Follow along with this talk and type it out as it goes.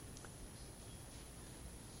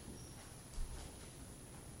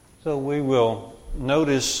So we will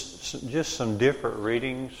notice just some different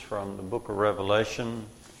readings from the book of Revelation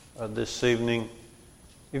this evening.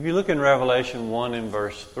 If you look in Revelation 1 in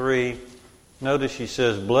verse 3, notice he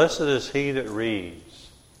says, "Blessed is he that reads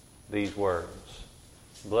these words."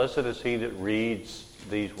 Blessed is he that reads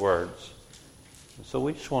these words. And so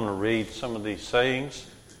we just want to read some of these sayings.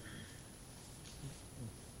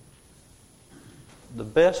 The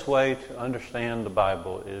best way to understand the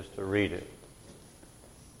Bible is to read it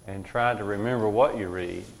and try to remember what you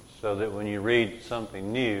read so that when you read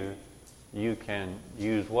something new, you can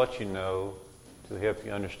use what you know to help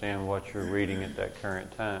you understand what you're reading at that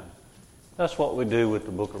current time. That's what we do with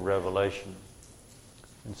the book of Revelation.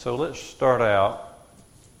 And so let's start out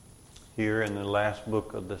here in the last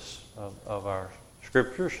book of our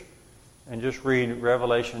scriptures and just read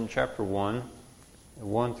Revelation chapter 1,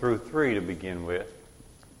 1 through 3 to begin with.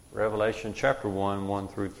 Revelation chapter 1, 1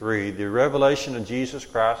 through 3. The revelation of Jesus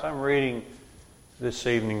Christ. I'm reading this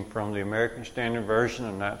evening from the American Standard Version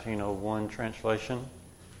of 1901 translation.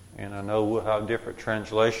 And I know we'll have different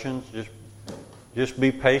translations. Just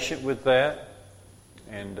be patient with that.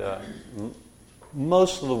 And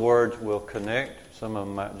most of the words will connect. Some of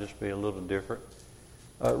them might just be a little different.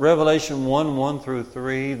 Revelation 1, 1 through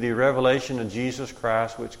 3. The revelation of Jesus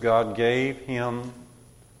Christ, which God gave him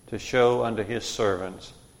to show unto his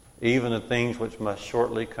servants, even the things which must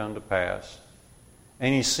shortly come to pass.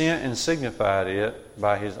 And he sent and signified it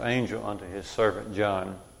by his angel unto his servant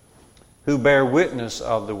John, who bear witness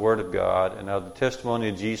of the word of God and of the testimony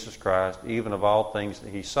of Jesus Christ, even of all things that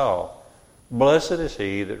he saw. Blessed is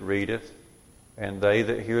he that readeth, and they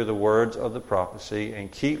that hear the words of the prophecy,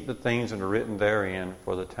 and keep the things that are written therein,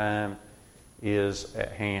 for the time is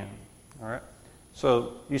at hand. All right.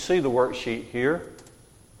 So you see the worksheet here,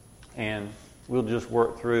 and we'll just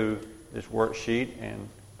work through this worksheet and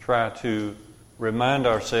try to remind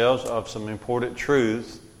ourselves of some important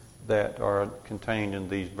truths that are contained in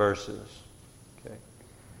these verses. Okay.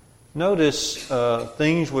 Notice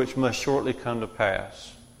things which must shortly come to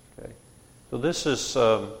pass. Okay. So this is,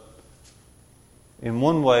 in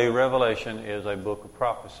one way, Revelation is a book of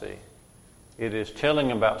prophecy. It is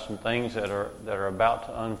telling about some things that are about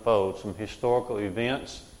to unfold, some historical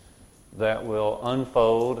events that will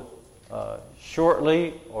unfold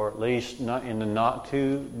shortly, or at least not in the not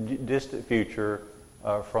too distant future,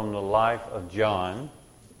 from the life of John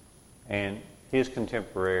and his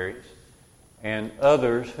contemporaries and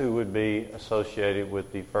others who would be associated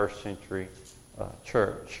with the first century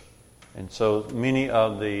church. And so many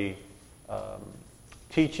of the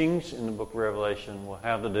teachings in the book of Revelation will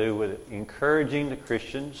have to do with encouraging the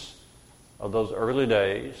Christians of those early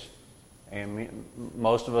days. And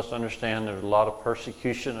most of us understand there's a lot of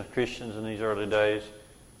persecution of Christians in these early days.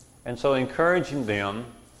 And so encouraging them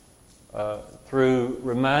through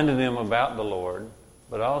reminding them about the Lord,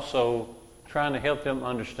 but also trying to help them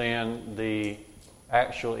understand the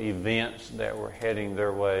actual events that were heading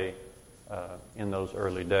their way in those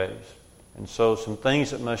early days. And so some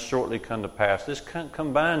things that must shortly come to pass. This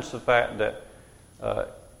combines the fact that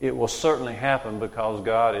it will certainly happen because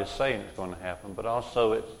God is saying it's going to happen, but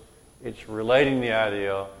also it's relating the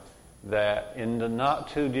idea that in the not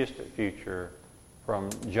too distant future, from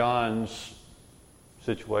John's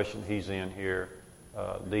situation he's in here,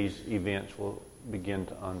 these events will begin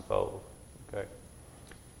to unfold. Okay.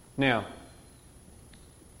 Now,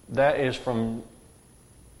 that is from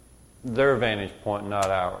their vantage point, not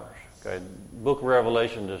ours. Okay. The book of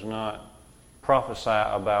Revelation does not prophesy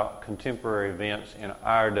about contemporary events in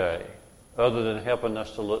our day, other than helping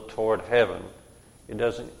us to look toward heaven. It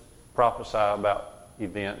doesn't prophesy about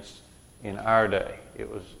events in our day. It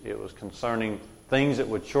was concerning things that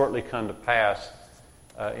would shortly come to pass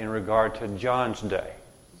in regard to John's day,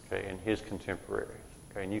 okay, and his contemporaries.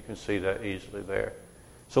 Okay, and you can see that easily there.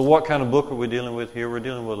 So what kind of book are we dealing with here? We're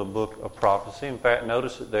dealing with a book of prophecy. In fact,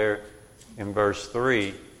 notice it there in verse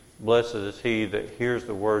 3. Blessed is he that hears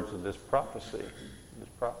the words of this prophecy.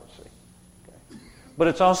 Okay. But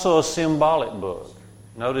it's also a symbolic book.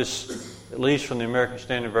 Notice, at least from the American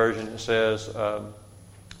Standard Version, it says,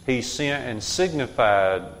 he sent and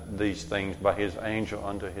signified these things by his angel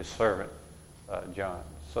unto his servant John.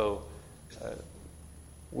 So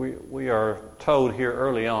we are told here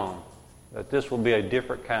early on that this will be a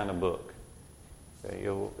different kind of book. Okay,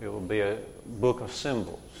 it will be a book of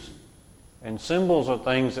symbols. And symbols are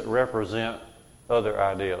things that represent other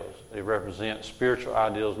ideals. They represent spiritual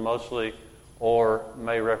ideals mostly, or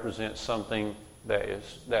may represent something that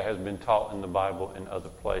has been taught in the Bible in other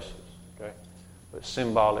places. Okay? But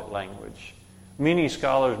symbolic language. Many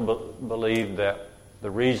scholars believe that the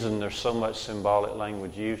reason there's so much symbolic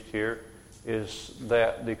language used here is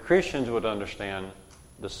that the Christians would understand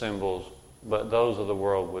the symbols, but those of the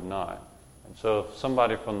world would not. And so if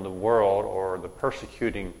somebody from the world or the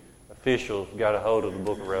persecuting officials got a hold of the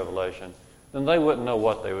book of Revelation, then they wouldn't know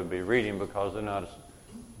what they would be reading, because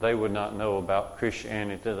they would not know about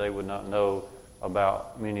Christianity. They would not know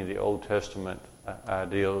about many of the Old Testament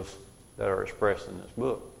ideals that are expressed in this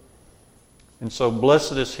book. And so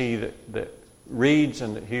blessed is he that reads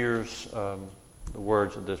and that hears the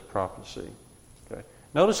words of this prophecy. Okay.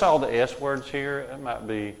 Notice all the S words here. That might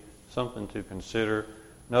be something to consider.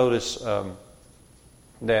 Notice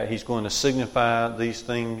that he's going to signify these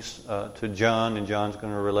things to John, and John's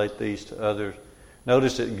going to relate these to others.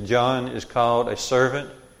 Notice that John is called a servant,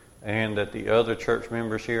 and that the other church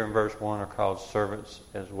members here in verse 1 are called servants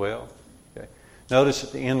as well. Okay. Notice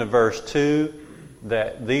at the end of verse 2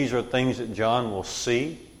 that these are things that John will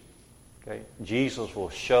see. Okay. Jesus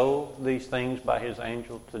will show these things by his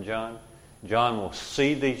angel to John. John will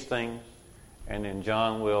see these things, and then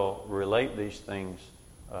John will relate these things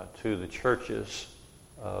to the churches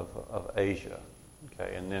of Asia.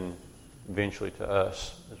 Okay, and then eventually to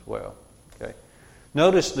us as well. Okay.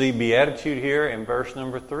 Notice the beatitude here in verse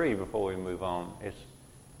number 3 before we move on.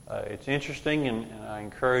 It's interesting, and I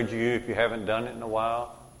encourage you, if you haven't done it in a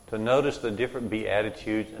while, to notice the different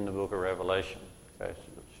beatitudes in the book of Revelation. Okay,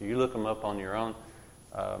 so you look them up on your own.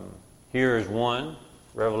 Here is one.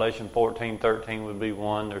 Revelation 14:13 would be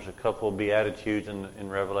one. There's a couple of beatitudes in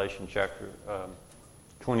Revelation chapter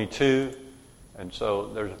 22. And so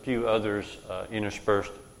there's a few others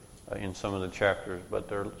interspersed in some of the chapters. But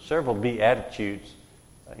there are several beatitudes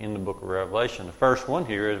in the book of Revelation. The first one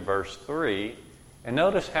here is verse 3. And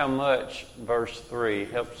notice how much verse 3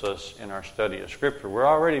 helps us in our study of Scripture. We're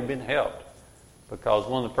already been helped, because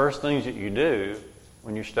one of the first things that you do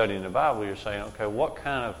when you're studying the Bible, you're saying, okay, what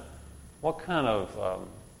kind of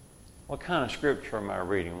Scripture am I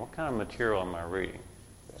reading? What kind of material am I reading?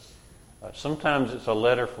 Sometimes it's a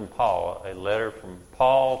letter from Paul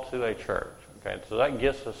to a church. Okay, so that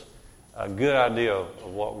gives us a good idea of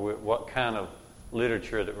what kind of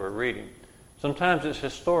literature that we're reading. Sometimes it's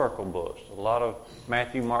historical books. A lot of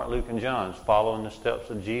Matthew, Mark, Luke, and John's following the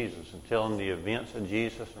steps of Jesus and telling the events of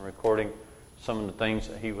Jesus and recording some of the things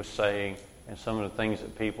that he was saying and some of the things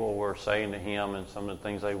that people were saying to him and some of the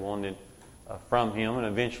things they wanted from him, and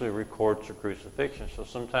eventually records the crucifixion. So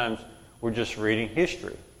sometimes we're just reading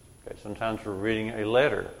history. Okay, sometimes we're reading a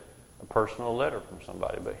letter, a personal letter from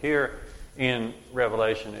somebody. But here in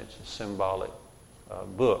Revelation, it's a symbolic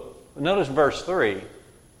book. But notice verse 3.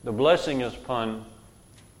 The blessing is upon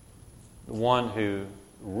the one who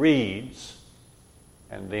reads,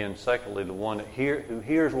 and then secondly, the one who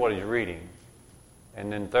hears what he's reading.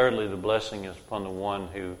 And then thirdly, the blessing is upon the one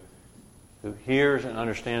who hears and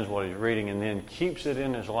understands what he's reading and then keeps it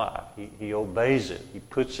in his life. He obeys it. He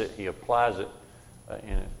puts it, he applies it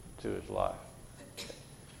to his life.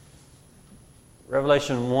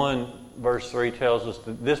 Revelation 1 verse 3 tells us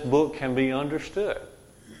that this book can be understood.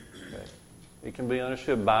 Okay? It can be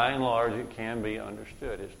understood. By and large, it can be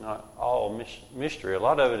understood. It's not all mystery. A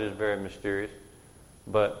lot of it is very mysterious,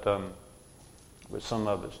 but some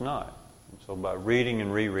of it's not. And so by reading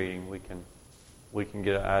and rereading, we can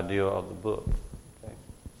get an idea of the book. Okay?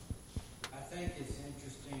 I think it's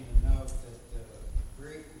interesting to note that the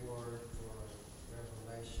Greek word for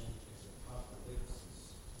Revelation is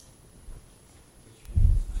apocalypsis, which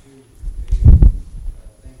means to reveal.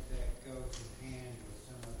 I think that goes in hand with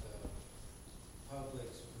some of the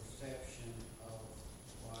public's perception of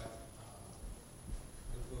what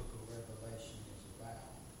the book of Revelation is about.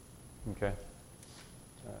 Okay.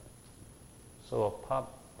 So how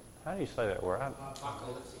do you say that word?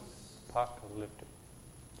 Apocalypsis. Apocalyptic.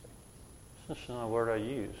 It's just not a word I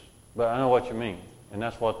use. But I know what you mean. And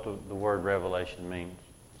that's what the word revelation means.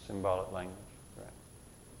 Symbolic language. Right.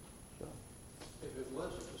 So. If it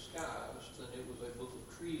wasn't disguised, then it was a book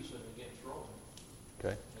of treason against Rome.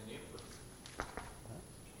 Okay. And the emperor.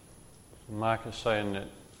 So Mike is saying that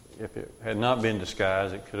if it had not been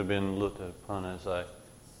disguised, it could have been looked upon as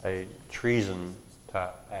a treason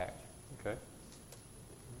type act. Okay.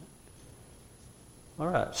 All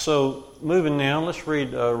right, so moving now, let's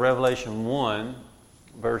read Revelation 1,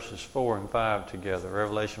 verses 4 and 5 together.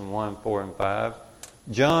 Revelation 1, 4 and 5.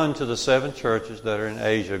 John, to the 7 churches that are in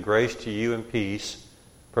Asia, grace to you and peace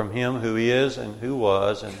from him who is and who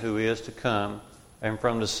was and who is to come, and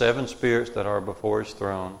from the 7 spirits that are before his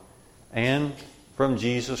throne, and from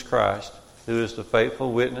Jesus Christ, who is the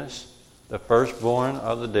faithful witness, the firstborn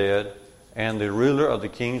of the dead, and the ruler of the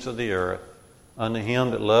kings of the earth, unto him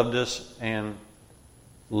that loved us and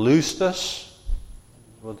loosed us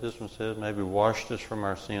what this one says? Maybe washed us from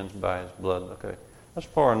our sins by His blood. Okay, that's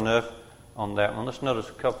far enough on that one. Let's notice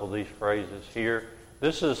a couple of these phrases here.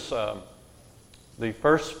 This is, the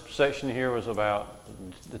first section here was about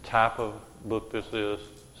the type of book this is.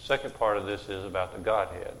 The second part of this is about the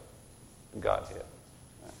Godhead. The Godhead.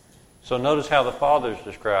 So notice how the Father is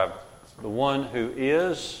described. The one who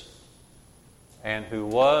is, and who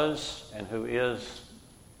was, and who is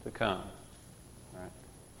to come. Right?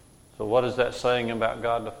 So what is that saying about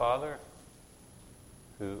God the Father?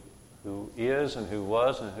 Who is, and who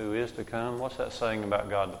was, and who is to come? What's that saying about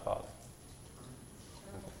God the Father?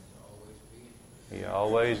 He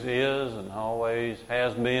always is, and always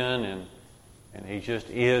has been, and He just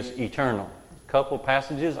is eternal. A couple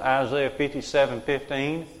passages, Isaiah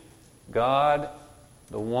 57:15. God,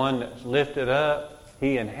 the one that's lifted up,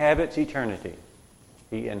 He inhabits eternity.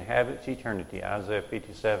 He inhabits eternity. Isaiah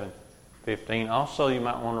 57:15. Also, you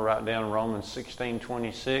might want to write down Romans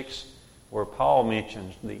 16:26, where Paul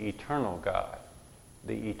mentions the eternal God.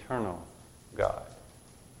 The eternal God.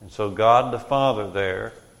 And so God the Father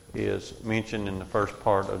there is mentioned in the first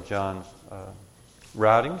part of John's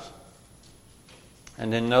writings.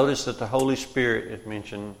 And then notice that the Holy Spirit is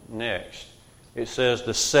mentioned next. It says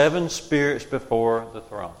the 7 spirits before the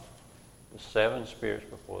throne. The 7 spirits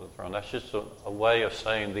before the throne. That's just a way of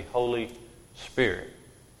saying the Holy Spirit.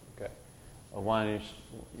 Okay.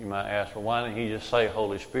 You might ask, well, why didn't He just say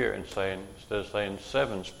Holy Spirit instead of saying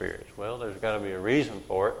 7 spirits? Well, there's got to be a reason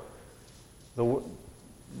for it.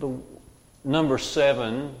 The number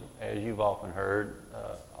 7, as you've often heard,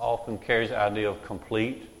 often carries the idea of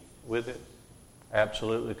complete with it.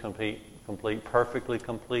 Absolutely complete, perfectly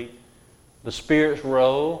complete. The Spirit's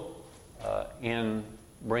role in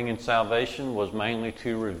bringing salvation was mainly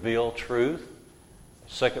to reveal truth.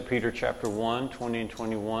 2 Peter chapter 1, 20 and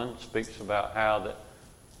 21 speaks about how the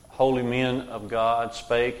holy men of God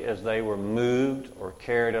spake as they were moved or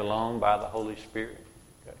carried along by the Holy Spirit.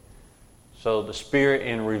 Okay. So the Spirit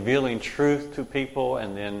in revealing truth to people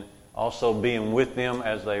and then also being with them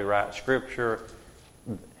as they write Scripture,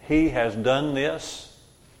 He has done this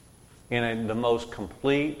in the most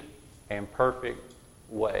complete and perfect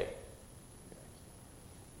way.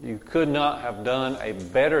 You could not have done a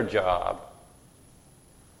better job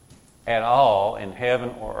at all in heaven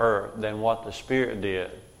or earth than what the Spirit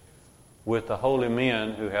did with the holy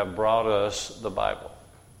men who have brought us the Bible.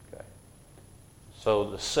 Okay. So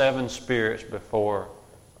the 7 spirits before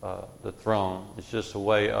the throne is just a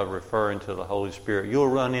way of referring to the Holy Spirit. You'll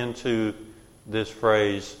run into this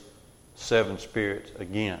phrase, 7 spirits,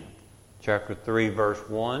 again. Chapter 3, verse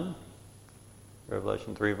 1.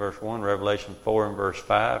 Revelation 3, verse 1, Revelation 4 and verse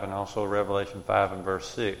 5, and also Revelation 5 and verse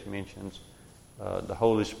 6 mentions the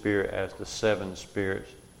Holy Spirit as the 7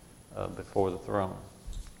 spirits before the throne.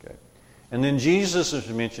 Okay. And then Jesus is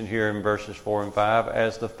mentioned here in verses 4 and 5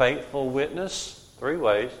 as the faithful witness, 3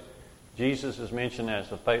 ways. Jesus is mentioned as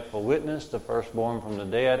the faithful witness, the firstborn from the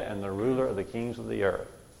dead, and the ruler of the kings of the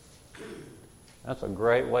earth. That's a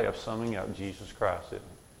great way of summing up Jesus Christ, isn't it?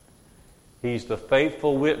 He's the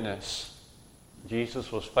faithful witness.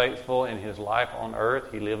 Jesus was faithful in His life on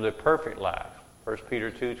earth. He lived a perfect life. 1 Peter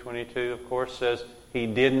 2:22, of course, says He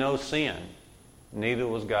did no sin. Neither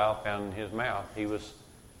was guile found in His mouth. He was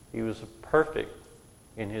perfect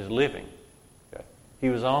in His living. Okay. He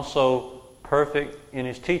was also perfect in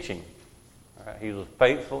His teaching. All right. He was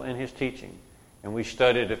faithful in His teaching. And we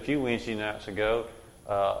studied a few Wednesday nights ago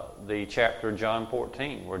the chapter of John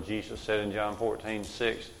 14, where Jesus said in John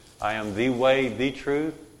 14:6, I am the way, the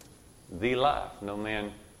truth, the life. No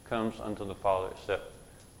man comes unto the Father except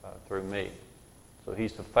through me. So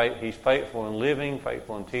He's faithful in living,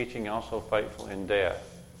 faithful in teaching, also faithful in death.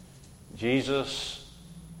 Jesus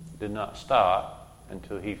did not stop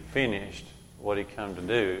until He finished what He came to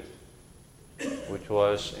do, which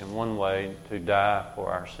was, in one way, to die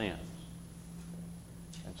for our sins.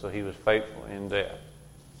 And so He was faithful in death.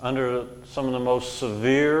 Under some of the most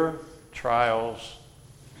severe trials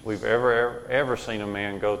we've ever seen a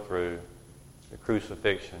man go through, the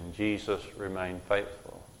crucifixion, Jesus remained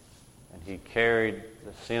faithful. And He carried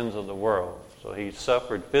the sins of the world. So He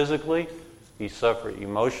suffered physically, He suffered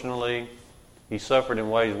emotionally, He suffered in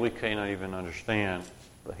ways we cannot even understand,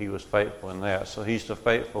 but He was faithful in that. So He's the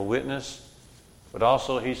faithful witness, but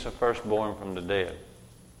also He's the firstborn from the dead.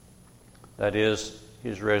 That is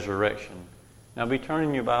His resurrection. Now be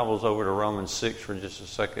turning your Bibles over to Romans 6 for just a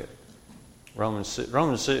second. Romans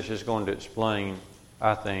 6 is going to explain,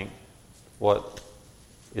 I think, what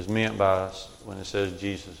is meant by us when it says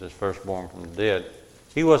Jesus is firstborn from the dead.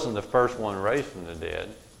 He wasn't the first one raised from the dead.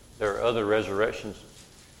 There are other resurrections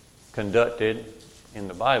conducted in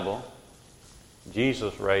the Bible.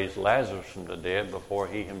 Jesus raised Lazarus from the dead before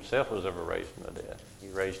he himself was ever raised from the dead. He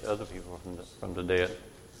raised other people from the dead.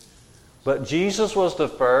 But Jesus was the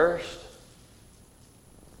first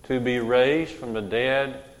to be raised from the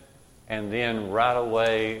dead and then right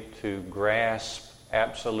away to grasp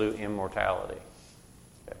absolute immortality.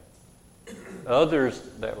 Okay. Others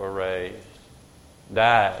that were raised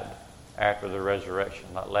died after the resurrection,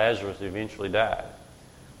 like Lazarus eventually died.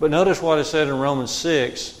 But notice what it said in Romans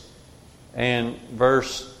 6 and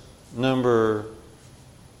verse number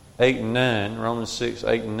 8 and 9, Romans 6,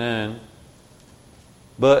 8 and 9.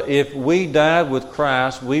 But if we died with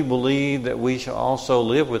Christ, we believe that we shall also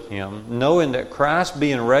live with him, knowing that Christ,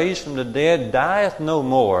 being raised from the dead, dieth no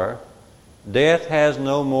more. Death has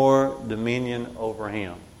no more dominion over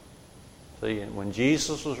him. See, when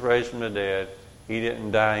Jesus was raised from the dead, he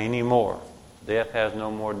didn't die anymore. Death has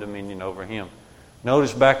no more dominion over him.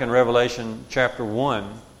 Notice back in Revelation chapter 1,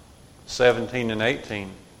 17 and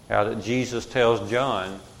 18, how that Jesus tells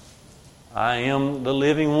John, I am the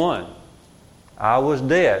living one. I was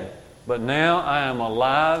dead, but now I am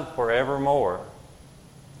alive forevermore.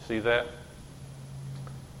 See that?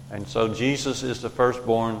 And so Jesus is the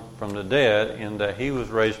firstborn from the dead in that he was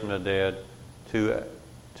raised from the dead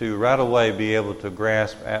to right away be able to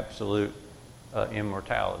grasp absolute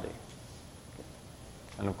immortality.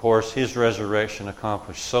 And of course, his resurrection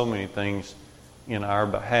accomplished so many things in our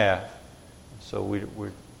behalf. So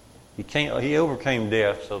he overcame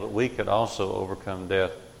death so that we could also overcome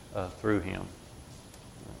death through him.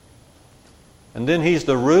 And then he's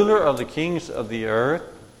the ruler of the kings of the earth.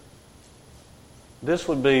 This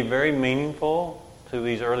would be very meaningful to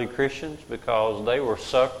these early Christians because they were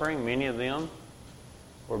suffering. Many of them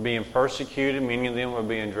were being persecuted. Many of them were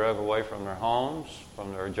being dragged away from their homes,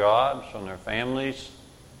 from their jobs, from their families,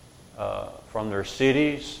 from their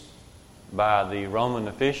cities by the Roman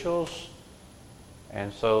officials.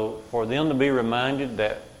 And so for them to be reminded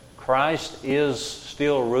that Christ is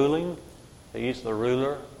still ruling, he's the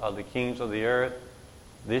ruler of the kings of the earth,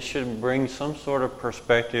 this should bring some sort of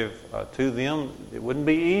perspective to them. It wouldn't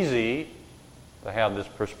be easy to have this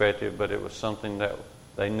perspective, but it was something that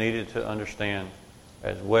they needed to understand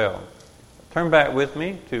as well. Turn back with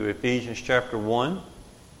me to Ephesians chapter 1.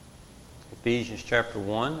 Ephesians chapter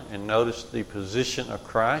 1, and notice the position of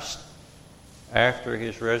Christ after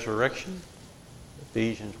his resurrection.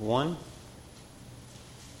 Ephesians 1.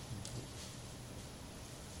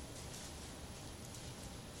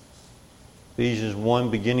 Ephesians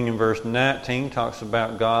 1, beginning in verse 19, talks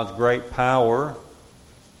about God's great power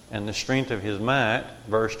and the strength of his might.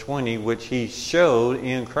 Verse 20, which he showed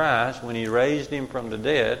in Christ when he raised him from the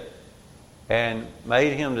dead and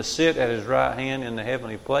made him to sit at his right hand in the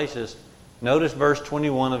heavenly places. Notice verse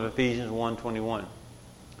 21 of Ephesians 1:21.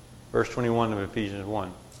 Verse 21 of Ephesians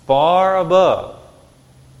 1. Far above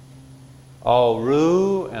all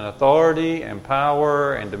rule and authority and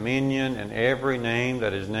power and dominion and every name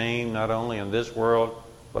that is named, not only in this world,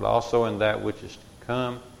 but also in that which is to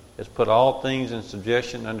come, has put all things in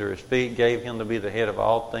subjection under his feet, gave him to be the head of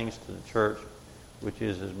all things to the church, which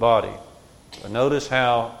is his body. But notice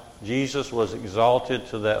how Jesus was exalted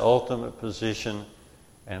to that ultimate position,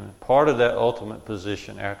 and part of that ultimate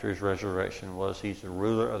position after his resurrection was he's the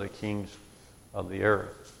ruler of the kings of the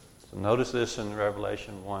earth. So notice this in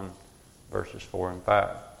Revelation 1, verses 4 and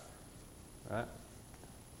 5. Right?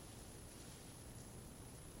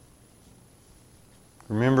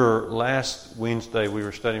 Remember last Wednesday we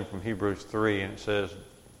were studying from Hebrews 3, and it says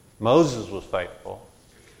Moses was faithful.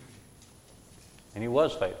 And he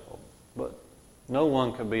was faithful. But no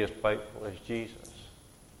one could be as faithful as Jesus.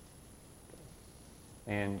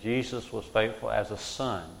 And Jesus was faithful as a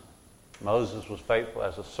son. Moses was faithful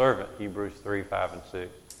as a servant, Hebrews 3, 5, and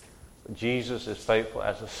 6. But Jesus is faithful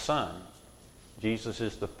as a son. Jesus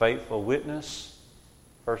is the faithful witness,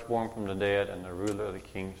 firstborn from the dead, and the ruler of the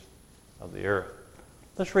kings of the earth.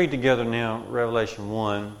 Let's read together now Revelation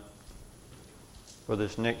 1 for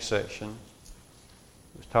this next section,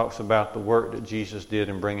 which talks about the work that Jesus did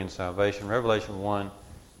in bringing salvation. Revelation 1,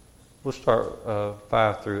 we'll start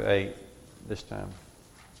 5 through 8 this time.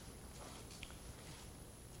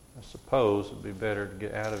 I suppose it would be better to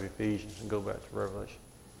get out of Ephesians and go back to Revelation.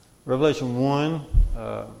 Revelation 1,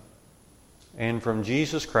 and from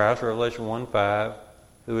Jesus Christ, Revelation 1:5,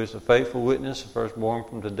 who is the faithful witness, the firstborn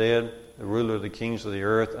from the dead, the ruler of the kings of the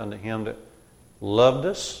earth, unto him that loved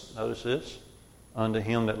us. Notice this. Unto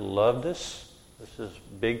him that loved us. This is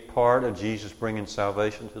a big part of Jesus bringing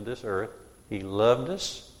salvation to this earth. He loved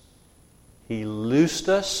us. He loosed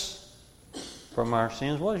us from our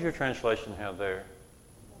sins. What does your translation have there?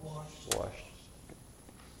 Washed.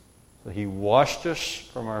 So he washed us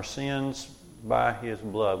from our sins, by His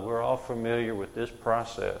blood. We're all familiar with this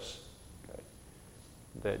process, okay,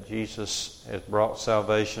 that Jesus has brought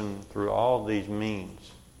salvation through all these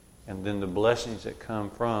means, and then the blessings that come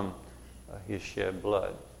from His shed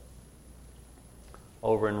blood.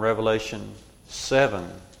 Over in Revelation 7,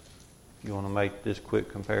 if you want to make this quick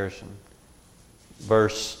comparison,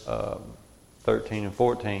 verse 13 and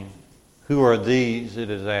 14, who are these, it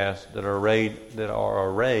is asked, that are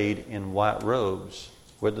arrayed in white robes?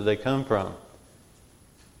 Where did they come from?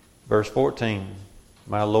 Verse 14,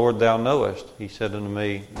 my Lord, thou knowest. He said unto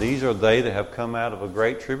me, these are they that have come out of a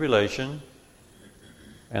great tribulation,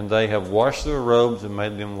 and they have washed their robes and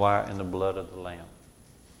made them white in the blood of the Lamb.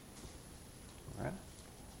 All right?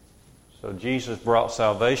 So Jesus brought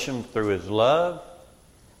salvation through His love,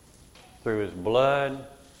 through His blood,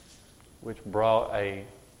 which brought a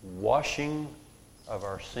washing of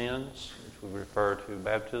our sins, which we refer to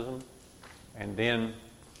baptism, and then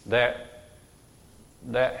that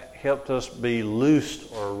helped us be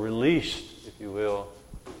loosed or released, if you will,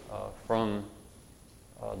 from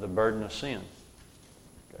the burden of sin.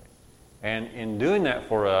 Okay. And in doing that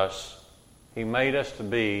for us, He made us to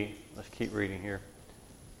be, let's keep reading here,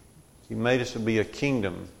 He made us to be a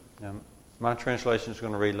kingdom. Now, my translation is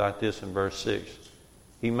going to read like this in verse 6.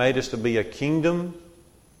 He made us to be a kingdom,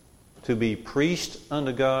 to be priest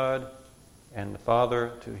unto God, and the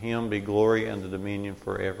Father, to Him be glory and the dominion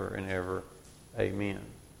forever and ever. Amen.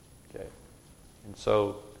 Okay. And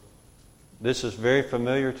so, this is very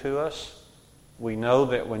familiar to us. We know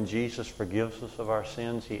that when Jesus forgives us of our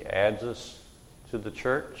sins, He adds us to the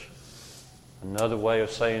church. Another way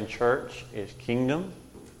of saying church is kingdom.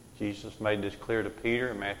 Jesus made this clear to Peter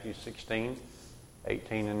in Matthew 16,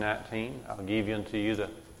 18 and 19. I'll give unto you the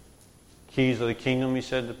keys of the kingdom, He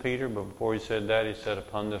said to Peter. But before He said that, He said,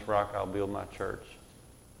 upon this rock I'll build my church.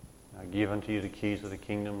 I give unto you the keys of the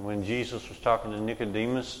kingdom. When Jesus was talking to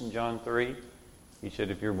Nicodemus in John 3, He said,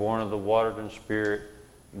 if you're born of the water and Spirit,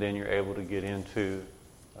 then you're able to get into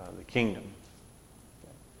the kingdom.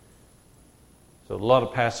 Okay. So a lot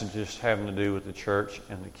of passages having to do with the church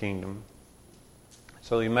and the kingdom.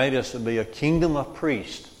 So He made us to be a kingdom of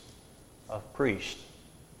priests.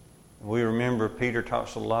 We remember Peter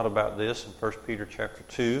talks a lot about this in 1 Peter chapter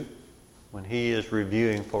 2 when he is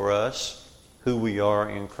reviewing for us who we are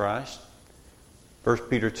in Christ. 1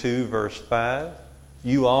 Peter 2 verse 5,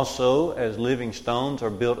 you also as living stones are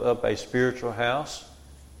built up a spiritual house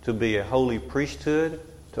to be a holy priesthood,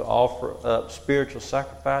 to offer up spiritual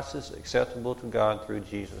sacrifices acceptable to God through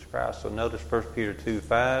Jesus Christ. So notice 1 Peter 2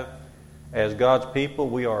 5, as God's people,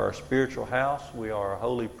 we are a spiritual house, we are a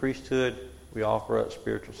holy priesthood, we offer up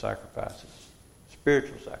spiritual sacrifices.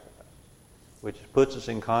 Spiritual sacrifices. Which puts us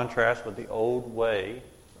in contrast with the old way,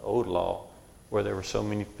 the old law, where there were so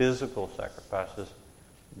many physical sacrifices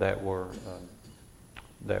that were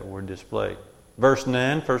displayed. Verse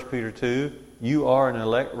 9, 1 Peter 2, you are an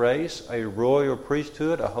elect race, a royal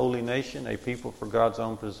priesthood, a holy nation, a people for God's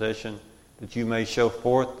own possession, that you may show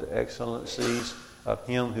forth the excellencies of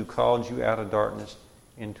Him who called you out of darkness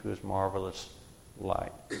into His marvelous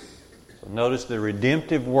light. So notice the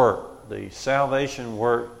redemptive work, the salvation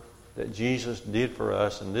work that Jesus did for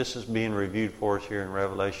us, and this is being reviewed for us here in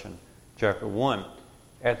Revelation chapter 1.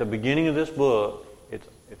 At the beginning of this book,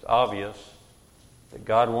 it's obvious that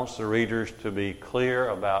God wants the readers to be clear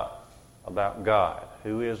about God.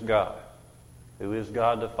 Who is God? Who is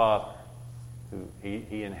God the Father?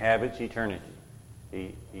 He inhabits eternity.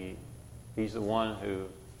 He's the one who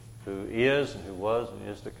is and who was and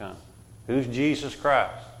is to come. Who's Jesus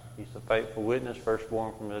Christ? He's the faithful witness,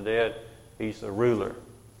 firstborn from the dead. He's the ruler.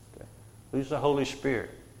 Okay. Who's the Holy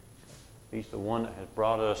Spirit? He's the one that has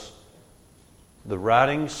brought us the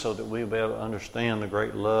writings so that we'll be able to understand the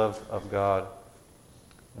great love of God.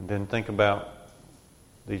 And then think about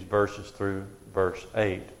these verses through verse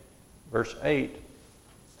 8. Verse 8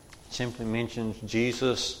 simply mentions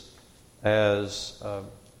Jesus as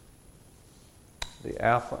the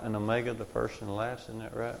Alpha and Omega, the first and last. Isn't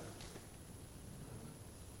that right?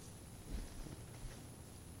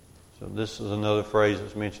 So this is another phrase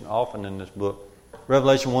that's mentioned often in this book.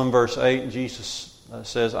 Revelation 1 verse 8, Jesus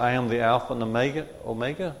says, I am the Alpha and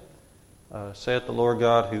Omega, saith the Lord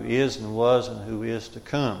God, who is and was and who is to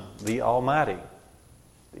come, the Almighty.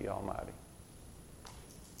 The Almighty.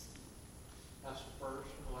 That's the first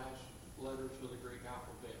and last letters of the Greek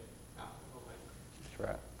alphabet, Alpha and Omega. That's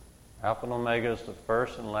right. Alpha and Omega is the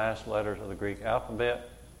first and last letters of the Greek alphabet,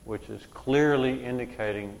 which is clearly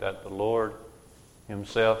indicating that the Lord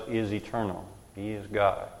Himself is eternal. He is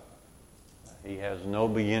God. He has no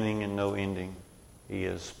beginning and no ending. He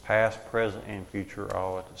is past, present, and future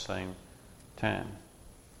all at the same time.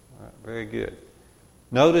 All right, very good.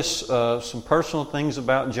 Notice some personal things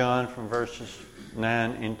about John from verses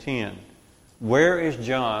 9 and 10. Where is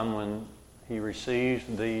John when he receives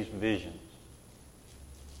these visions?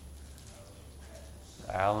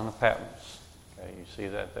 The island of Patmos. Okay, you see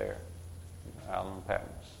that there. The island of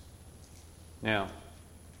Patmos. Now,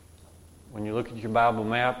 when you look at your Bible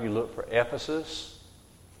map, you look for Ephesus.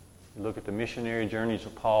 You look at the missionary journeys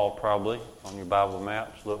of Paul probably on your Bible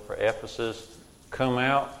maps. Look for Ephesus. Come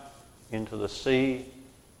out into the sea.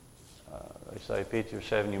 They say 50 or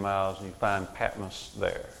 70 miles, and you find Patmos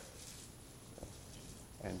there.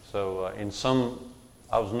 And so in some,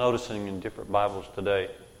 I was noticing in different Bibles today,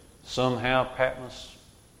 some have Patmos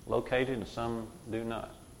located and some do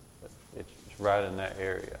not. But it's right in that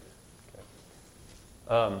area.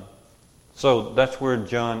 Okay. So that's where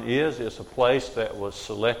John is. It's a place that was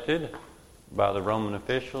selected by the Roman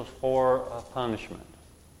officials for punishment.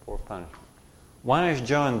 For punishment. Why is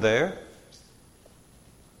John there?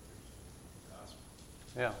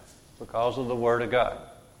 Yeah, because of the Word of God.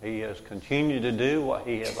 He has continued to do what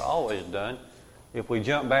he has always done. If we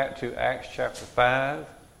jump back to Acts chapter 5,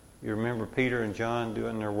 you remember Peter and John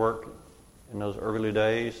doing their work in those early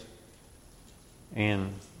days.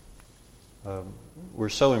 And we're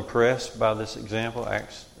so impressed by this example,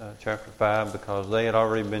 Acts chapter 5, because they had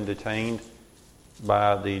already been detained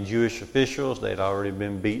by the Jewish officials. They had already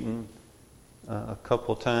been beaten a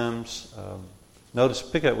couple times. Notice,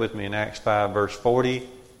 pick up with me in Acts 5, verse 40.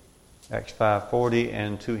 Acts 5:40,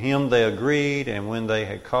 and to him they agreed, and when they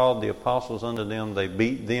had called the apostles unto them, they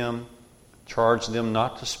beat them, charged them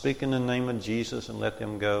not to speak in the name of Jesus, and let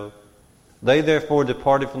them go. They therefore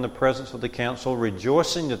departed from the presence of the council,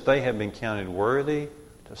 rejoicing that they had been counted worthy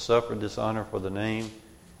to suffer dishonor for the name.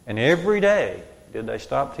 And every day, did they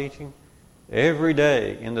stop teaching? Every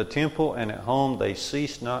day in the temple and at home they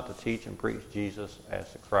ceased not to teach and preach Jesus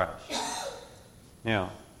as the Christ.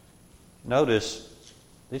 Now, notice,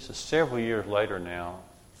 this is several years later now.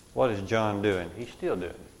 What is John doing? He's still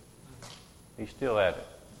doing it. He's still at it.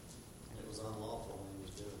 It was unlawful when he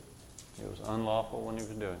was doing it. It was unlawful when he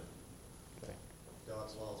was doing it. Okay.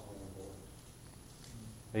 God's law is more important.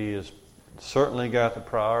 He has certainly got the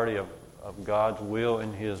priority of God's will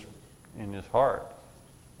in his heart.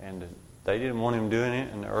 And they didn't want him doing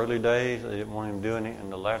it in the early days. They didn't want him doing it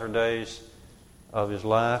in the latter days of his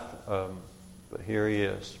life. But here he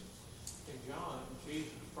is. And John, Jesus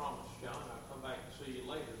promised John, I'll come back and see you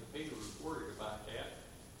later. Peter was worried about that.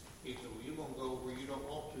 He said, well, you're going to go where you don't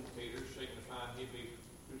want to, Peter, signifying he'd be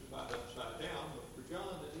crucified upside down. But for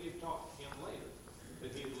John, that he had talked to him later,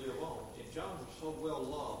 that he'd live on. And John was so well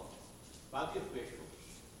loved by the officials,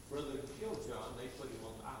 rather than kill John, they put him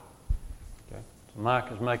on the island. Okay. So Mike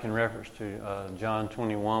is making reference to John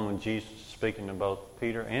 21 when Jesus is speaking to both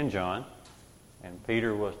Peter and John. And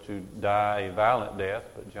Peter was to die a violent death,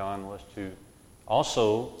 but John was to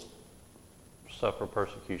also suffer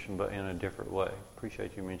persecution, but in a different way.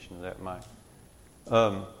 Appreciate you mentioning that, Mike.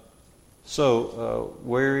 So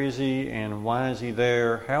where is he and why is he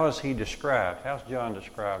there? How is he described? How's John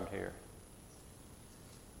described here?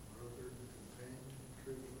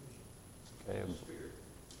 Okay.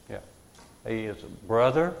 Yeah. He is a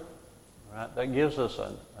brother. Right? That gives us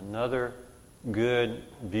another good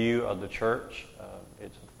view of the church.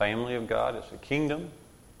 It's a family of God. It's a kingdom.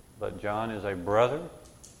 But John is a brother,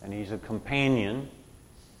 and he's a companion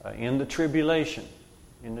in the tribulation.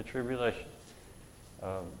 In the tribulation.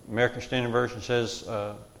 American Standard Version says,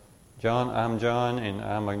 John, I'm John, and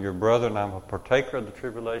I'm your brother, and I'm a partaker of the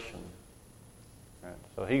tribulation. Right?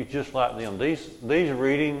 So he's just like them. These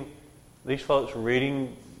folks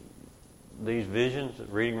reading these visions,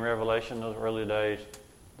 reading Revelation in those early days,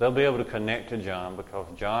 they'll be able to connect to John because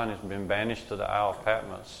John has been banished to the Isle of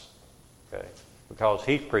Patmos. Okay, because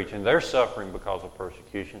he's preaching. They're suffering because of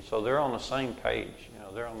persecution, so they're on the same page.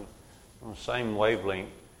 They're on the same wavelength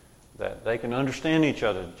that they can understand each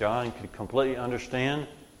other. John can completely understand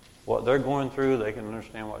what they're going through. They can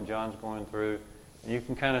understand what John's going through. And you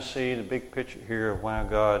can kind of see the big picture here of why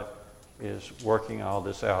God is working all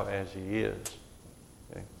this out as he is.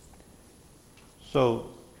 Okay. So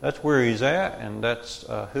that's where he's at, and that's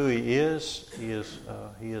who he is. He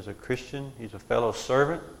is a Christian. He's a fellow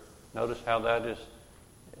servant. Notice how that is.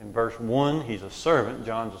 In verse 1, he's a servant.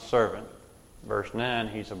 John's a servant. Verse 9,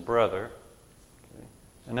 he's a brother. Okay.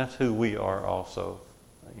 And that's who we are also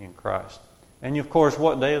in Christ. And of course,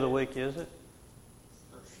 what day of the week is it?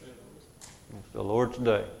 It's the Lord's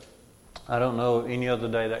Day. I don't know any other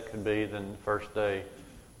day that could be than the first day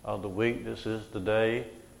of the week. This is the day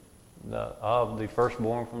of the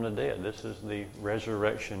firstborn from the dead. This is the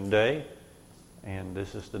resurrection day. And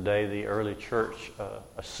this is the day the early church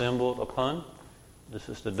assembled upon. This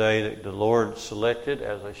is the day that the Lord selected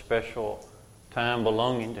as a special time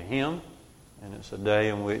belonging to Him. And it's a day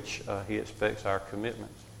in which He expects our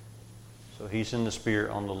commitment. So He's in the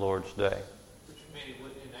Spirit on the Lord's day. Which meant He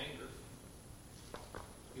wasn't in anger.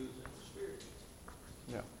 He was in the Spirit.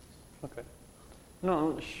 Yeah. Okay. No,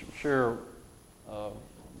 I'm not sure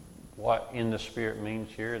what in the Spirit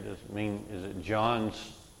means here. Does it mean, is it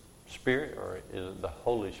John's Spirit or is it the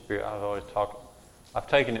Holy Spirit? I've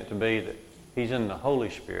taken it to be that He's in the Holy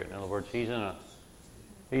Spirit. In other words, He's in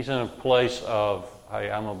a place of, hey,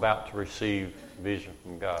 I'm about to receive vision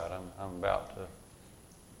from God. I'm about to.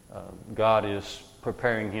 God is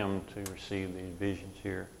preparing him to receive these visions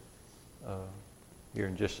here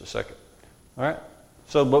in just a second. All right.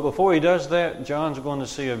 So, but before he does that, John's going to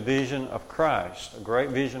see a vision of Christ, a great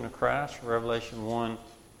vision of Christ, Revelation 1,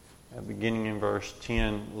 beginning in verse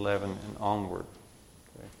 10, 11, and onward.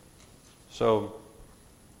 Okay. So,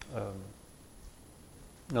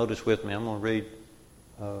 notice with me, I'm going to read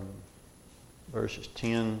verses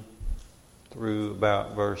 10 through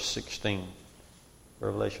about verse 16.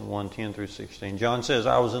 Revelation 1, 10 through 16. John says,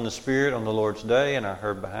 I was in the Spirit on the Lord's day, and I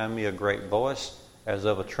heard behind me a great voice, as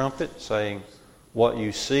of a trumpet, saying, what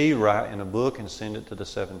you see, write in a book and send it to the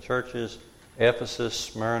 7 churches, Ephesus,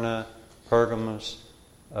 Smyrna, Pergamos,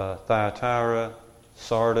 Thyatira,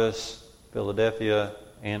 Sardis, Philadelphia,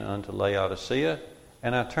 and unto Laodicea.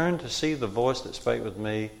 And I turned to see the voice that spake with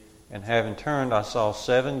me, and having turned, I saw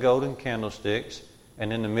 7 golden candlesticks,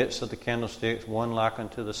 and in the midst of the candlesticks one like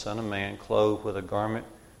unto the Son of Man, clothed with a garment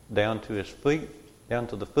down to his feet, down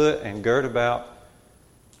to the foot, and girt about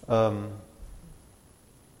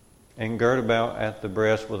at the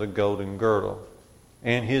breast with a golden girdle.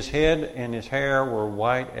 And his head and his hair were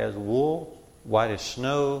white as wool, white as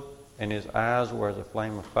snow, and his eyes were as a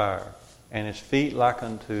flame of fire, and his feet like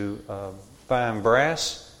unto fine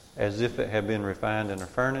brass, as if it had been refined in a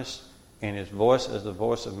furnace, and his voice as the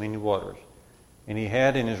voice of many waters. And he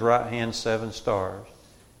had in his right hand 7 stars,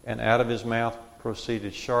 and out of his mouth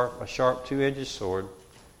proceeded a sharp 2-edged sword,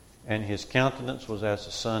 and his countenance was as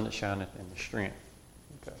the sun that shineth in the strength.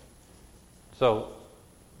 Okay. So,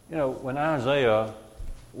 when Isaiah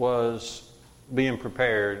was being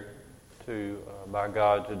prepared by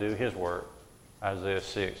God to do his work, Isaiah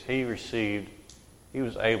 6, he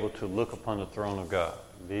was able to look upon the throne of God,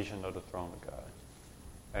 vision of the throne of God.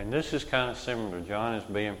 And this is kind of similar. John is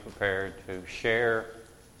being prepared to share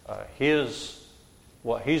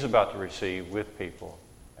what he's about to receive with people.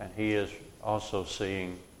 And he is also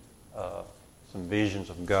seeing some visions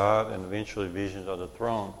of God and eventually visions of the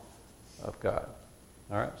throne of God.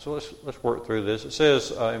 All right, so let's work through this. It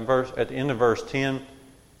says at the end of verse 10,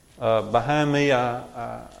 behind me there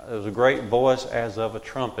was a great voice as of a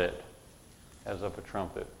trumpet. As of a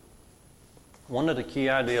trumpet. One of the key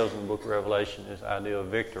ideas in the book of Revelation is the idea of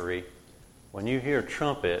victory. When you hear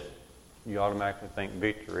trumpet, you automatically think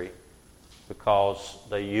victory, because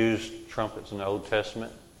they used trumpets in the Old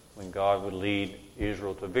Testament when God would lead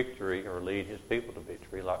Israel to victory or lead his people to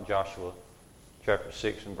victory, like Joshua chapter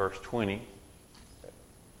 6 and verse 20.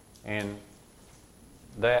 And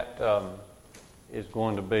that is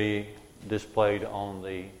going to be displayed on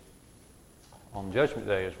Judgment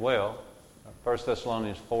Day as well. 1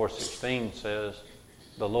 Thessalonians 4:16 says,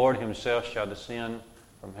 the Lord himself shall descend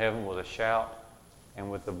from heaven with a shout,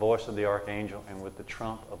 and with the voice of the archangel, and with the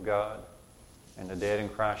trump of God, and the dead in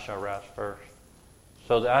Christ shall rise first.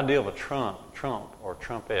 So the idea of a trump or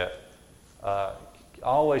trumpet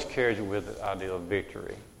always carries with the idea of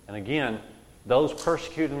victory. And again, those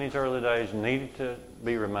persecuted in these early days needed to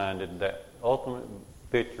be reminded that ultimate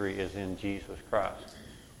victory is in Jesus Christ.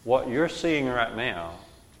 What you're seeing right now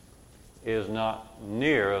is not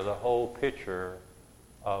near the whole picture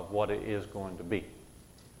of what it is going to be.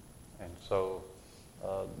 And so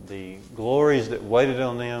the glories that waited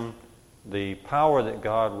on them, the power that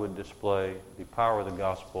God would display, the power of the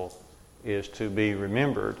gospel is to be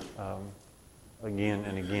remembered again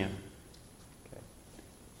and again. Okay.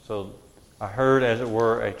 So I heard, as it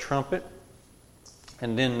were, a trumpet.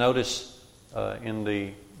 And then notice in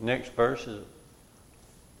the next verse,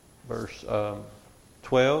 verse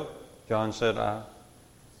 12, John said,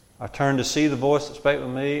 I turned to see the voice that spake with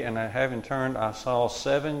me, and having turned, I saw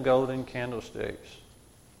 7 golden candlesticks.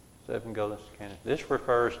 7 golden candlesticks. This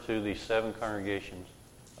refers to the 7 congregations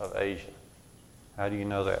of Asia. How do you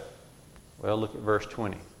know that? Well, look at verse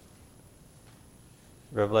 20.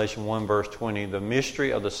 Revelation 1, verse 20. The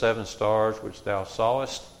mystery of the 7 stars which thou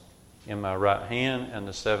sawest in my right hand, and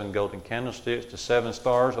the 7 golden candlesticks. The 7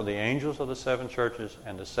 stars are the angels of the 7 churches,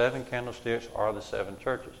 and the 7 candlesticks are the 7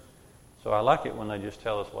 churches. So I like it when they just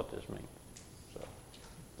tell us what this means. So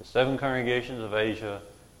the 7 congregations of Asia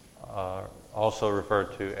are also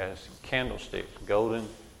referred to as candlesticks, golden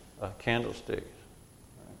candlesticks.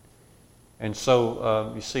 And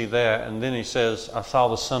so you see that, and then he says, I saw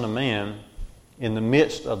the Son of Man in the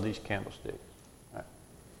midst of these candlesticks. Right.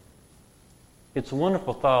 It's a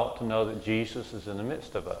wonderful thought to know that Jesus is in the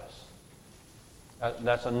midst of us.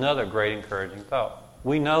 That's another great encouraging thought.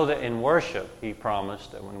 We know that in worship, he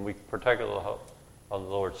promised that when we partake of the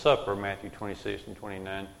Lord's Supper, Matthew 26 and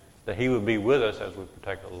 29, that he would be with us as we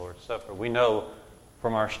partake of the Lord's Supper. We know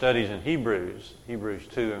from our studies in Hebrews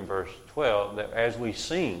 2 and verse 12, that as we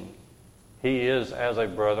sing, he is as a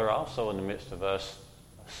brother also in the midst of us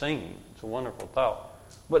singing. It's a wonderful thought.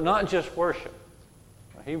 But not just worship.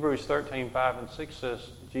 Hebrews 13, 5 and 6 says,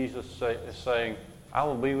 Jesus is saying, I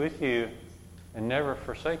will be with you and never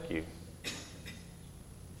forsake you.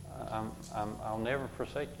 I'll never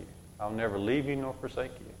forsake you. I'll never leave you nor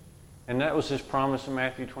forsake you. And that was his promise in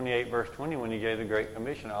Matthew 28, verse 20, when he gave the Great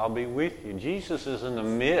Commission. I'll be with you. Jesus is in the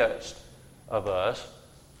midst of us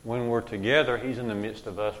when we're together. He's in the midst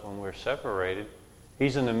of us when we're separated.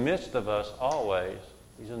 He's in the midst of us always.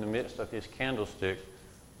 He's in the midst of his candlestick,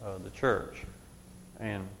 the church.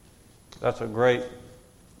 And that's a great,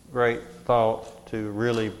 great thought to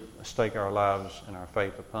really stake our lives and our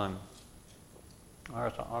faith upon. All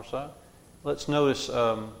right, so let's notice.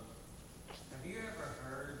 Have you ever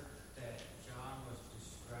heard that John was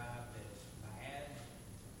described as mad?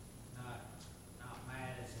 Not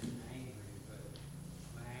mad as in angry, but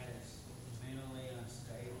mad as mentally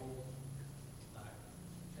unstable. Like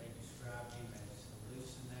they described him as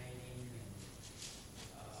hallucinating and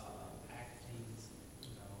acting,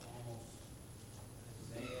 almost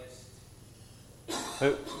possessed.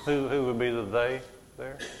 Who would be the they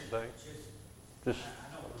there? They? Just. I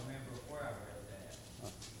don't remember where I read that.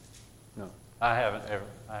 No, I haven't ever.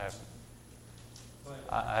 But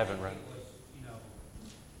I haven't read it. It was,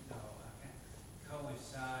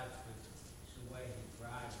 coincides with the way he's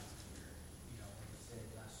writing here. When he says,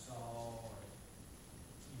 I saw, or,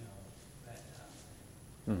 that type of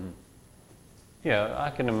thing. Mm-hmm. Yeah, I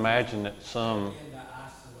can imagine that some. Into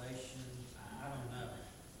isolation, I don't know.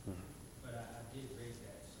 But I did read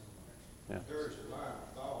that somewhere. Yeah. There's a line of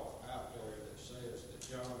thought out there that says that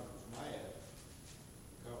John was mad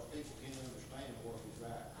because people can't understand what he's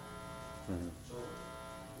writing. Mm-hmm. So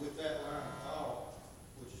with that line of thought,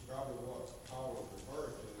 which is probably what Paul was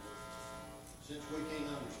referring to, since we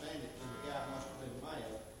can't understand it, then the guy must have been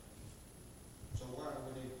mad. So why do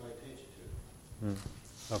we need to pay attention to it? Mm-hmm.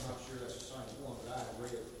 I'm not sure that's the same one, but I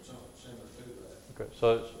read something similar to that. Okay,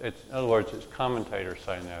 so it's in other words, it's commentators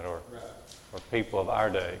saying that, or people of our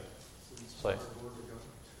day saying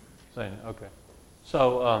it. Okay,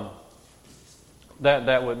 so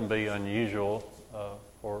that wouldn't be unusual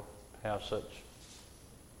for to have such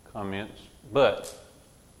comments, but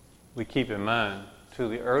we keep in mind to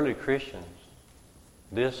the early Christians,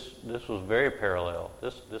 this was very parallel.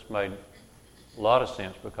 This made a lot of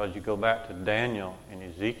sense because you go back to Daniel and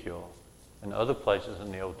Ezekiel and other places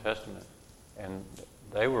in the Old Testament, and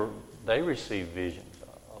they received visions.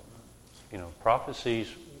 Prophecies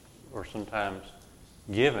were sometimes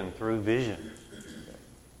given through visions,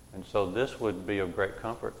 and so this would be of great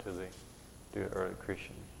comfort to the early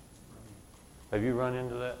Christians. Have you run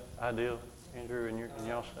into that idea, Andrew, in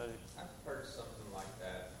y'all studies? I've heard something like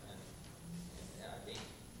that, and I think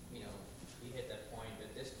we hit that point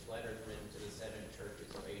that this letter is written to the 7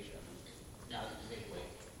 churches of Asia, not Midway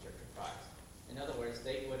Church of Christ. In other words,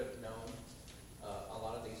 they would have known a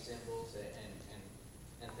lot of these symbols and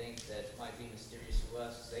things that might be mysterious to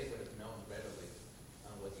us. They would have known readily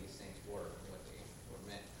what these things were and what they were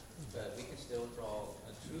meant. But we can still draw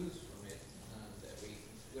truths from it that we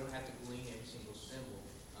don't have to glean every single symbol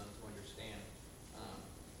to understand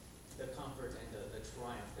the comfort and the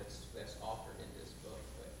triumph that's offered in this book.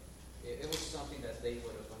 But it was something that they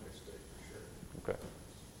would have understood for sure. Okay.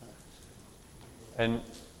 And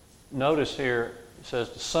notice here, it says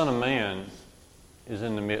the Son of Man is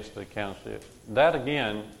in the midst of the council. That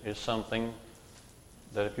again is something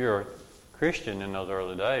that if you're a Christian in those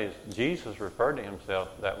early days, Jesus referred to himself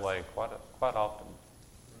that way quite often.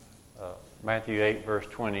 Matthew 8, verse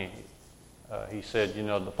 20, he said,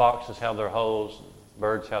 the foxes have their holes,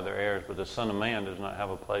 birds have their airs, but the Son of Man does not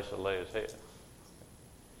have a place to lay his head.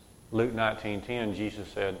 Luke 19:10, Jesus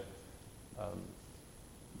said, what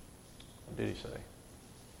did he say?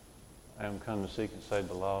 I am come to seek and save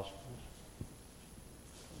the lost.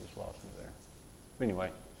 I just lost me there. But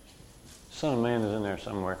anyway, Son of Man is in there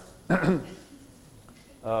somewhere.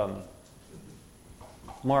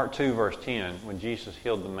 Mark 2, verse 10, when Jesus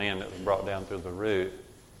healed the man that was brought down through the roof,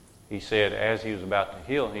 he said, as he was about to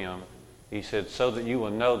heal him, he said, so that you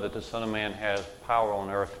will know that the Son of Man has power on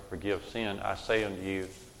earth to forgive sin, I say unto you,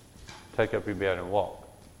 take up your bed and walk.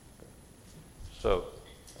 So,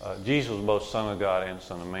 Jesus was both Son of God and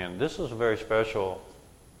Son of Man. This is a very special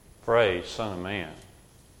phrase, Son of Man,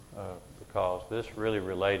 because this really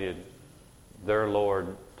related their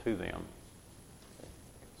Lord to them.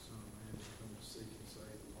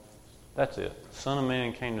 That's it. Son of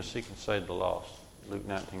Man came to seek and save the lost. Luke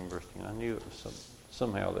 19, verse 10. I knew it was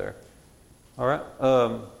somehow there. All right.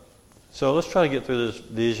 So let's try to get through this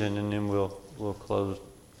vision, and then we'll close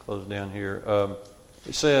down here.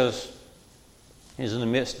 It says, he's in the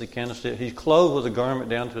midst of the candlestick. He's clothed with a garment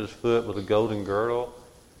down to his foot with a golden girdle.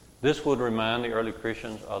 This would remind the early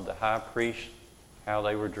Christians of the high priest, how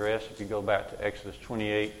they were dressed. If you go back to Exodus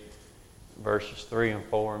 28, verses 3 and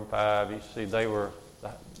 4 and 5, you see they were,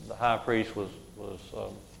 the high priest was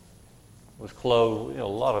clothed, a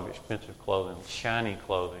lot of expensive clothing, shiny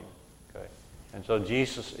clothing. Okay, and so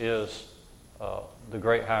Jesus is the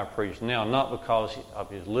great high priest now, not because of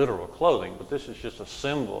his literal clothing, but this is just a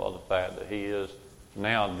symbol of the fact that he is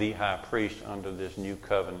now the high priest under this new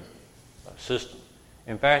covenant system.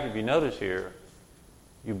 In fact, if you notice here,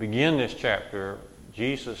 you begin this chapter,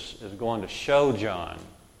 Jesus is going to show John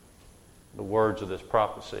the words of this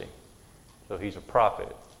prophecy. So he's a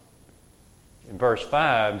prophet. In verse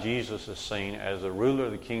 5, Jesus is seen as the ruler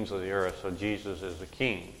of the kings of the earth, so Jesus is a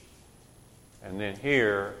king. And then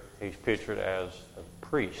here, he's pictured as a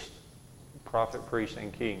priest, prophet, priest,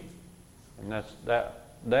 and king. And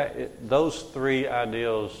those three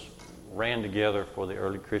ideals ran together for the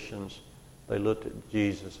early Christians. They looked at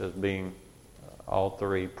Jesus as being all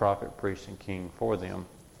three, prophet, priest, and king for them.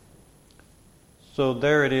 So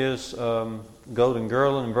there it is, golden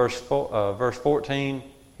girdle in verse 14.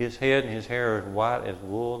 His head and his hair is white as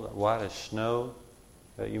wool, white as snow.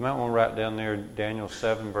 You might want to write down there Daniel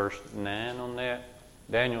 7, verse 9 on that.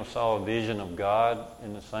 Daniel saw a vision of God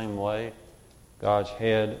in the same way. God's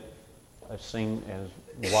head is seen as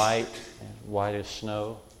white as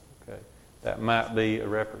snow. Okay, that might be a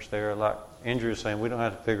reference there. Like Andrew is saying, we don't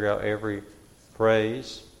have to figure out every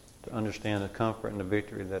phrase to understand the comfort and the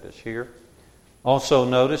victory that is here. Also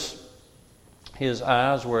notice his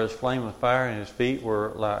eyes were as flame of fire and his feet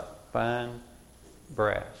were like fine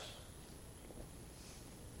brass.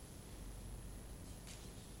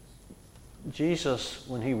 Jesus,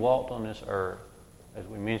 when he walked on this earth, as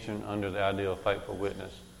we mentioned under the idea of faithful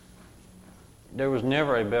witness, there was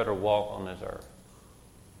never a better walk on this earth.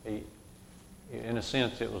 In a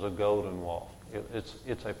sense, it was a golden walk.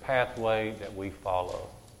 It's a pathway that we follow.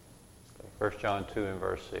 1 John 2 and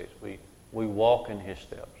verse 6. We walk in his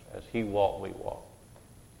steps. As he walked, we walk.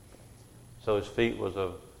 So his feet was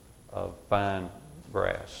of fine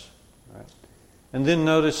brass. Right? And then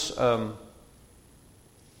notice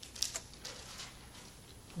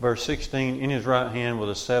verse 16, in his right hand were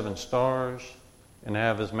the 7 stars, and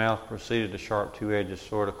out of his mouth proceeded a sharp two-edged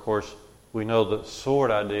sword. Of course, we know the sword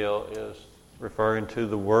ideal is referring to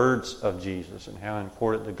the words of Jesus and how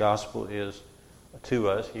important the gospel is to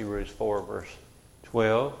us. Hebrews 4, verse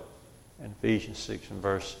 12, and Ephesians 6 and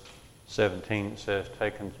verse 17, it says,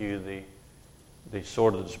 take unto you the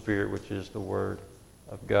sword of the Spirit, which is the word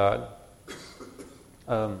of God.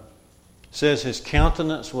 Says his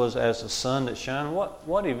countenance was as the sun that shines.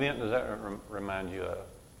 What event does that remind you of?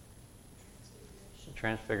 The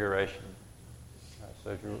Transfiguration.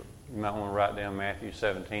 So if you might want to write down Matthew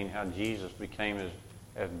 17, how Jesus became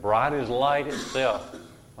as bright as light itself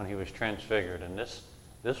when he was transfigured. And this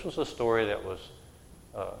was a story that was,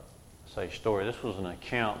 this was an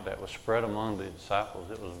account that was spread among the disciples.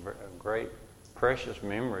 It was a great, precious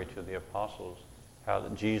memory to the apostles, how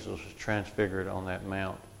that Jesus was transfigured on that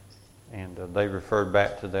mount. And they referred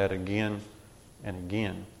back to that again and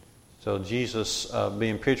again. So Jesus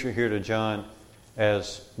being pictured here to John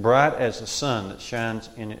as bright as the sun that shines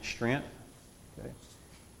in its strength. Okay.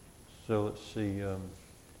 So let's see.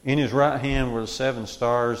 In his right hand were the 7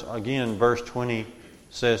 stars. Again, verse 20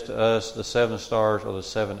 says to us the 7 stars are the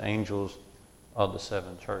 7 angels of the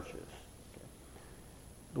 7 churches. Okay.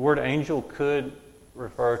 The word angel could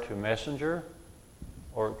refer to messenger,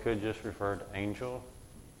 or it could just refer to angel.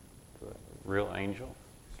 Real angel.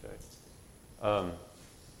 Okay.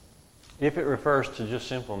 If it refers to just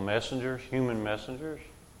simple messengers, human messengers,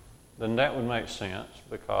 then that would make sense,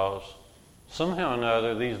 because somehow or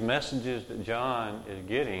another these messages that John is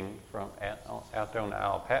getting from out there on the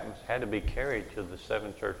Isle of Patmos had to be carried to the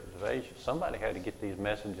 7 churches of Asia. Somebody had to get these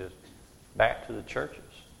messages back to the churches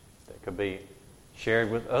that could be shared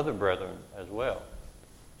with other brethren as well.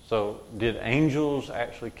 So did angels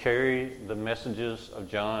actually carry the messages of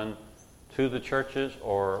John to the churches,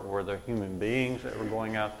 or were there human beings that were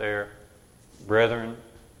going out there, brethren,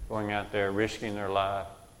 going out there risking their life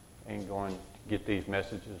and going to get these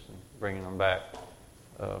messages and bringing them back?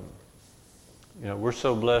 We're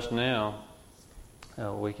so blessed now.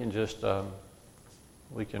 We can just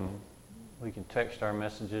we can text our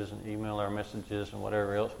messages and email our messages and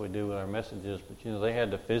whatever else we do with our messages. But they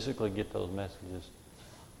had to physically get those messages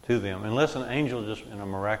to them, unless an angel just in a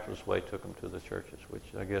miraculous way took them to the churches, which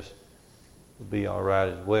I guess would be all right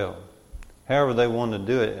as well. However they want to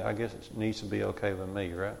do it, I guess it needs to be okay with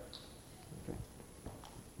me, right? Okay.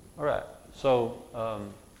 All right. So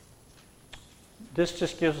this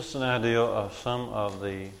just gives us an idea of some of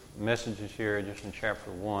the messages here just in chapter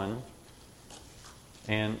 1.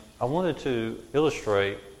 And I wanted to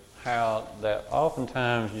illustrate how that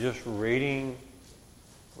oftentimes just reading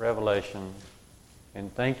Revelation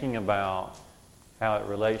and thinking about how it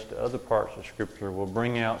relates to other parts of Scripture will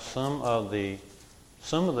bring out some of the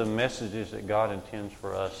messages that God intends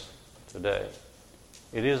for us today.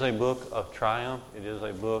 It is a book of triumph. It is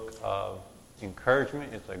a book of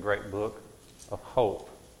encouragement. It's a great book of hope.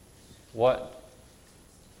 What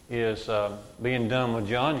is being done with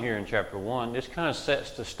John here in chapter 1, this kind of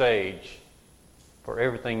sets the stage for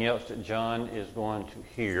everything else that John is going to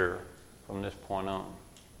hear from this point on.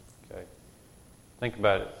 Okay, think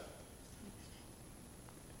about it.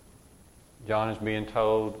 John is being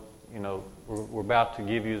told, we're about to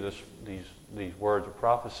give you these words of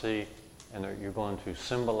prophecy, and you're going to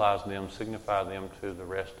symbolize them, signify them to the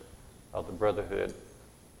rest of the brotherhood.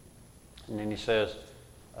 And then he says,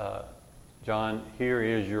 John, here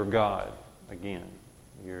is your God again.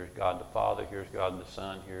 Here's God the Father, here's God the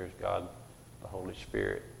Son, here's God the Holy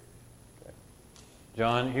Spirit. Okay.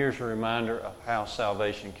 John, here's a reminder of how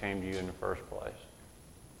salvation came to you in the first place.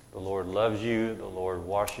 The Lord loves you, the Lord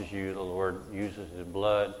washes you, the Lord uses His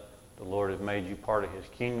blood, the Lord has made you part of His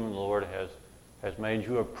kingdom, the Lord has made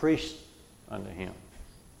you a priest unto Him.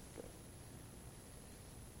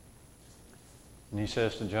 And he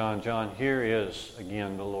says to John, John, here is,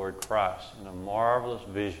 again, the Lord Christ in a marvelous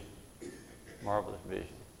vision. Marvelous vision.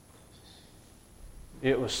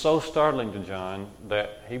 It was so startling to John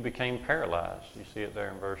that he became paralyzed. You see it there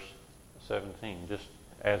in verse 17, just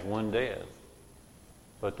as one dead.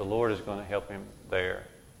 But the Lord is going to help him there,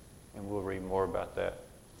 and we'll read more about that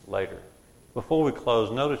later. Before we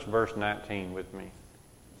close, notice verse 19 with me,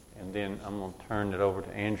 and then I'm going to turn it over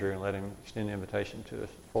to Andrew and let him extend the invitation to us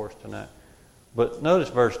for us tonight. But notice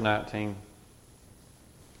verse 19.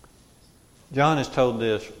 John is told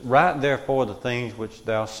this, write therefore the things which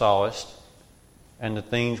thou sawest, and the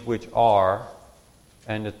things which are,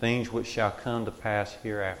 and the things which shall come to pass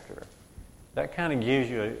hereafter. That kind of gives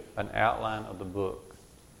you an outline of the book.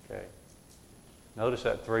 Okay. Notice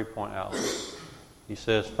that 3-point outline. He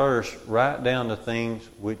says, first, write down the things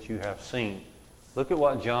which you have seen. Look at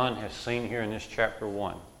what John has seen here in this chapter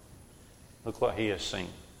 1. Look what he has seen.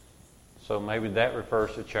 So maybe that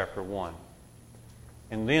refers to chapter 1.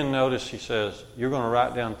 And then notice he says, you're going to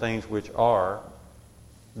write down things which are.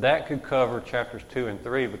 That could cover chapters 2 and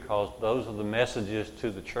 3 because those are the messages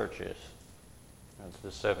to the churches. That's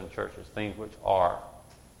the 7 churches, things which are.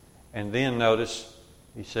 And then notice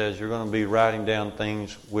he says you're going to be writing down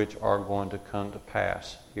things which are going to come to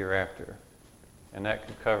pass hereafter. And that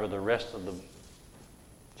could cover the rest of the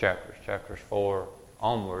chapters 4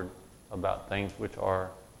 onward, about things which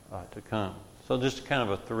are to come. So just kind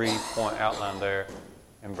of a 3-point outline there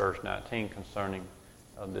in verse 19 concerning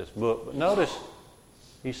this book. But notice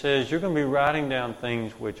he says you're going to be writing down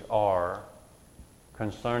things which are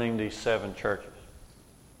concerning these 7 churches.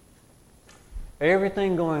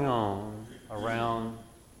 Everything going on around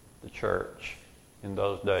the church in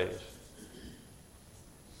those days.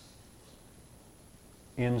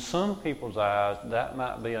 In some people's eyes, that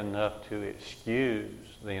might be enough to excuse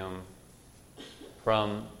them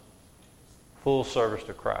from full service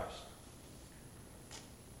to Christ.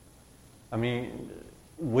 I mean,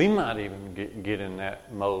 we might even get in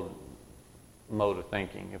that mode of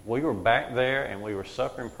thinking. If we were back there and we were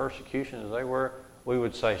suffering persecution as they were, we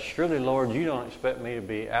would say, surely, Lord, you don't expect me to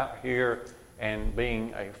be out here and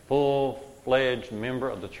being a full-fledged member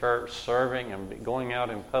of the church, serving and going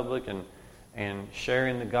out in public and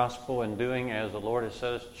sharing the gospel and doing as the Lord has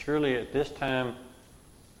said. Surely at this time,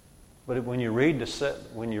 but when you read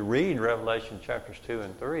Revelation chapters 2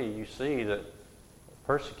 and 3, you see that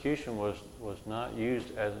persecution was not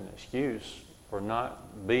used as an excuse for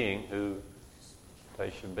not being who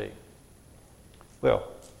they should be. Well,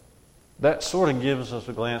 that sort of gives us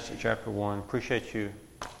a glance at chapter 1. Appreciate you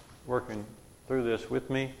working through this with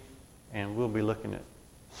me, and we'll be looking at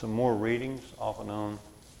some more readings off and on,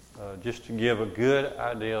 just to give a good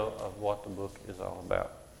idea of what the book is all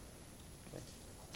about.